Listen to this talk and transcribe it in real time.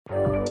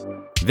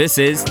This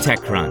is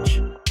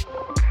TechCrunch.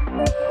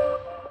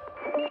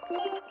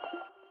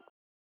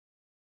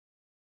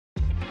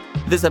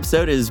 This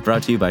episode is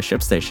brought to you by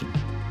ShipStation.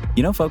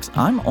 You know, folks,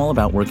 I'm all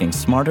about working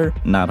smarter,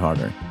 not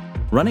harder.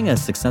 Running a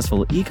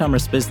successful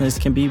e-commerce business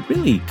can be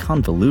really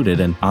convoluted,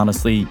 and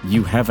honestly,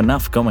 you have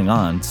enough going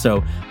on,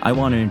 so I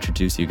want to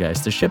introduce you guys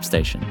to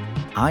ShipStation.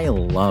 I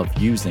love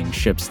using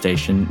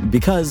ShipStation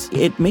because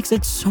it makes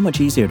it so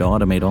much easier to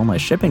automate all my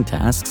shipping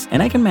tasks,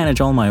 and I can manage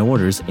all my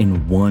orders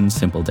in one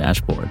simple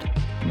dashboard.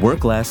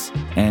 Work less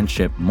and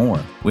ship more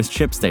with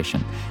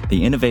ShipStation,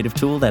 the innovative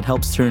tool that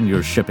helps turn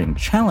your shipping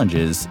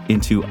challenges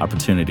into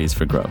opportunities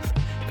for growth.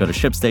 Go to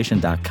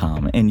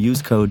ShipStation.com and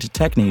use code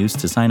TechNews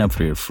to sign up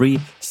for your free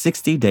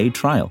 60-day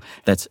trial.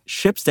 That's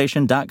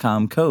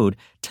ShipStation.com, code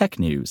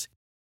TechNews.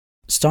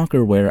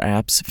 Stalkerware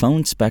apps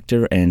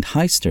PhoneSpector and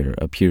Highster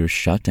appear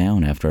shut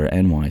down after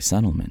NY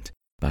settlement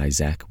by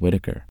Zach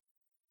Whitaker.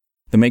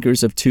 The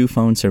makers of two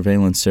phone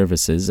surveillance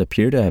services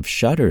appear to have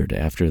shuttered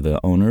after the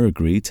owner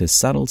agreed to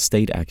settle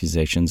state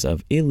accusations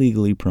of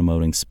illegally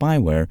promoting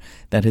spyware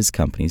that his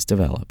companies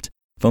developed.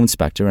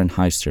 PhoneSpector and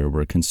Highster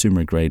were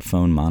consumer-grade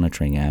phone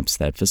monitoring apps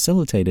that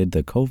facilitated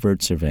the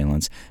covert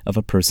surveillance of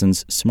a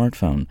person's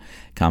smartphone,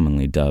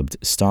 commonly dubbed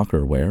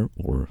Stalkerware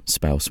or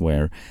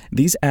spouseware.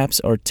 These apps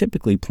are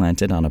typically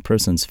planted on a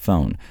person's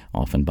phone,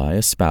 often by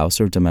a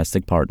spouse or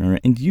domestic partner,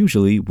 and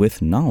usually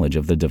with knowledge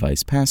of the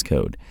device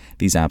passcode.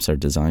 These apps are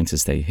designed to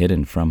stay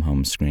hidden from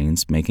home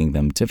screens, making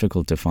them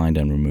difficult to find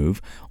and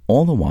remove,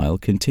 all the while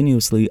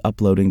continuously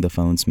uploading the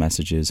phone's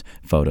messages,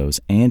 photos,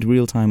 and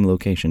real-time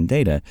location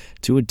data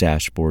to a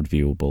dashboard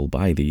viewable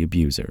by the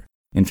abuser.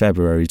 In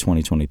February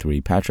 2023,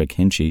 Patrick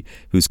Hinchey,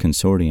 whose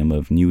consortium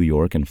of New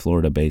York and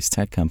Florida-based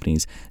tech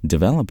companies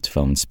developed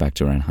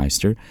PhoneSpector and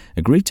Highster,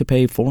 agreed to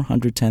pay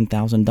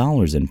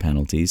 $410,000 in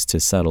penalties to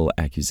settle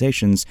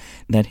accusations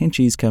that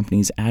Hinchey's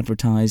companies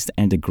advertised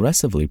and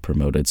aggressively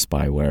promoted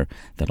spyware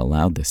that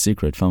allowed the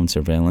secret phone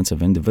surveillance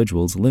of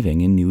individuals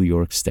living in New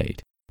York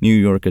State. New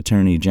York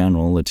Attorney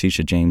General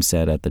Letitia James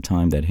said at the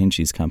time that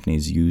Hinchey's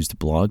companies used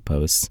blog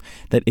posts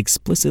that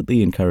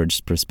explicitly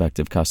encouraged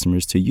prospective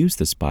customers to use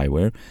the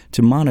spyware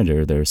to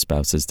monitor their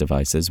spouse's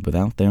devices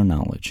without their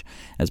knowledge.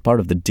 As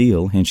part of the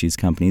deal, Hinchey's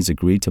companies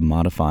agreed to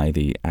modify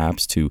the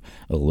apps to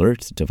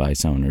alert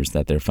device owners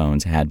that their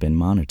phones had been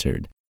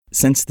monitored.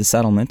 Since the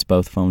settlement,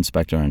 both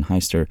PhoneSpector and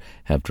Highster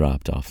have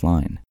dropped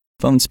offline.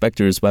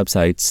 PhoneSpector's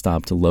website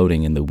stopped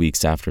loading in the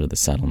weeks after the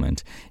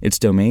settlement. Its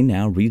domain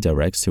now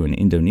redirects to an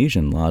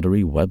Indonesian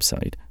lottery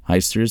website.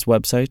 Highster's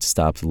website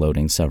stopped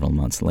loading several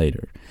months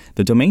later.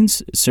 The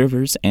domain's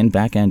servers and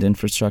back-end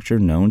infrastructure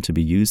known to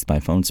be used by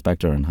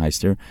PhoneSpector and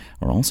Highster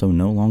are also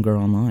no longer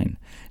online.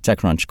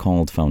 TechCrunch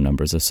called phone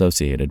numbers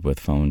associated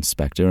with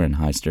PhoneSpector and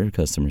Highster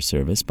customer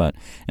service, but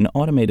an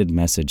automated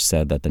message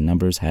said that the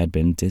numbers had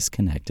been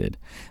disconnected.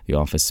 The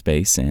office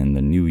space in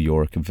the New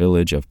York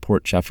village of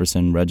Port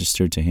Jefferson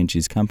registered to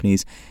Hinchey's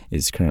companies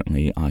is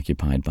currently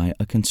occupied by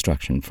a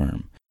construction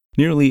firm.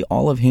 Nearly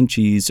all of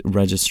Hinchey's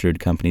registered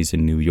companies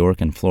in New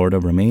York and Florida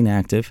remain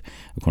active,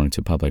 according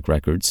to public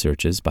record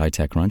searches by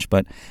TechCrunch,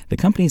 but the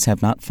companies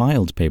have not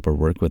filed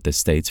paperwork with the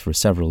states for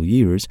several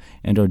years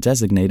and are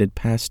designated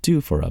past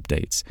due for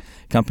updates.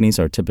 Companies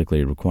are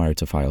typically required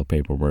to file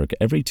paperwork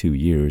every 2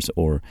 years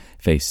or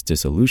face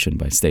dissolution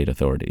by state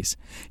authorities.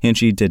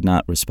 Hinchey did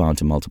not respond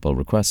to multiple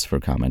requests for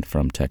comment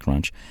from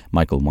TechCrunch.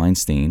 Michael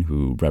Weinstein,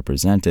 who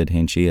represented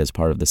Hinchey as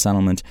part of the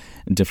settlement,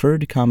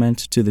 deferred comment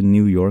to the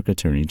New York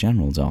Attorney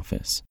General's office.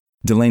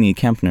 Delaney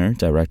Kempner,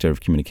 Director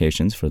of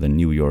Communications for the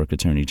New York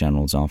Attorney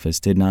General's office,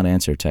 did not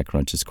answer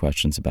TechCrunch's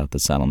questions about the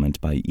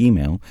settlement by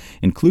email,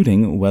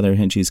 including whether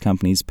Hinchey's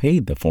companies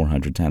paid the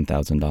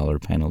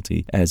 $410,000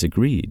 penalty as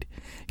agreed.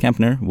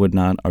 Kempner would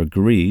not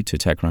agree to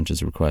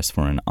TechCrunch's request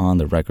for an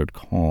on-the-record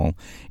call.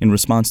 In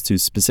response to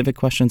specific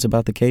questions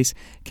about the case,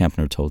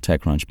 Kempner told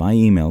TechCrunch by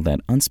email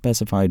that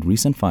unspecified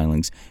recent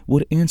filings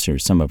would answer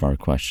some of our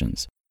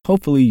questions.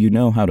 Hopefully you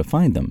know how to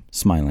find them,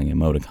 smiling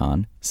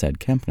emoticon, said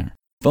Kempner.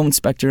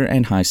 PhoneSpector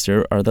and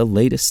Highster are the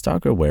latest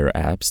Stalkerware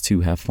apps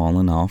to have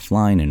fallen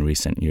offline in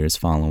recent years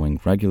following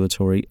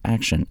regulatory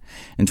action.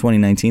 In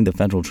 2019, the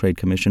Federal Trade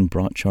Commission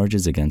brought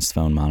charges against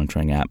phone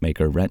monitoring app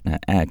maker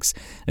RetinaX,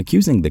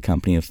 accusing the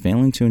company of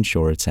failing to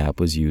ensure its app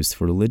was used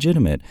for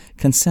legitimate,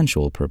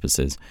 consensual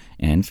purposes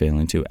and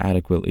failing to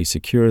adequately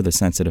secure the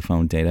sensitive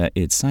phone data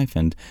it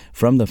siphoned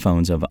from the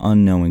phones of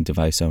unknowing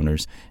device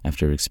owners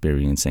after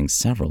experiencing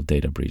several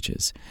data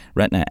breaches.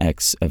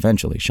 RetinaX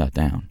eventually shut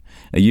down.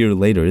 A year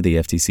later, the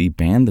FTC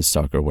banned the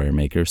Stalkerware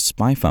maker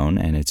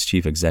SpyPhone and its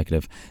chief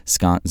executive,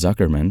 Scott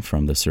Zuckerman,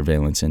 from the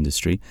surveillance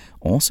industry,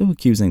 also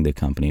accusing the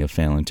company of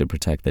failing to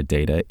protect the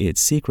data it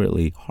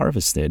secretly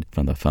harvested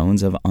from the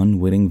phones of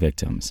unwitting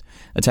victims.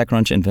 A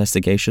TechCrunch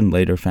investigation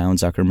later found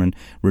Zuckerman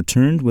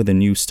returned with a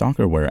new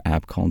Stalkerware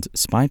app called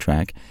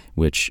SpyTrack,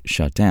 which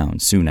shut down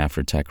soon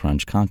after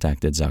TechCrunch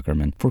contacted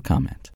Zuckerman for comment.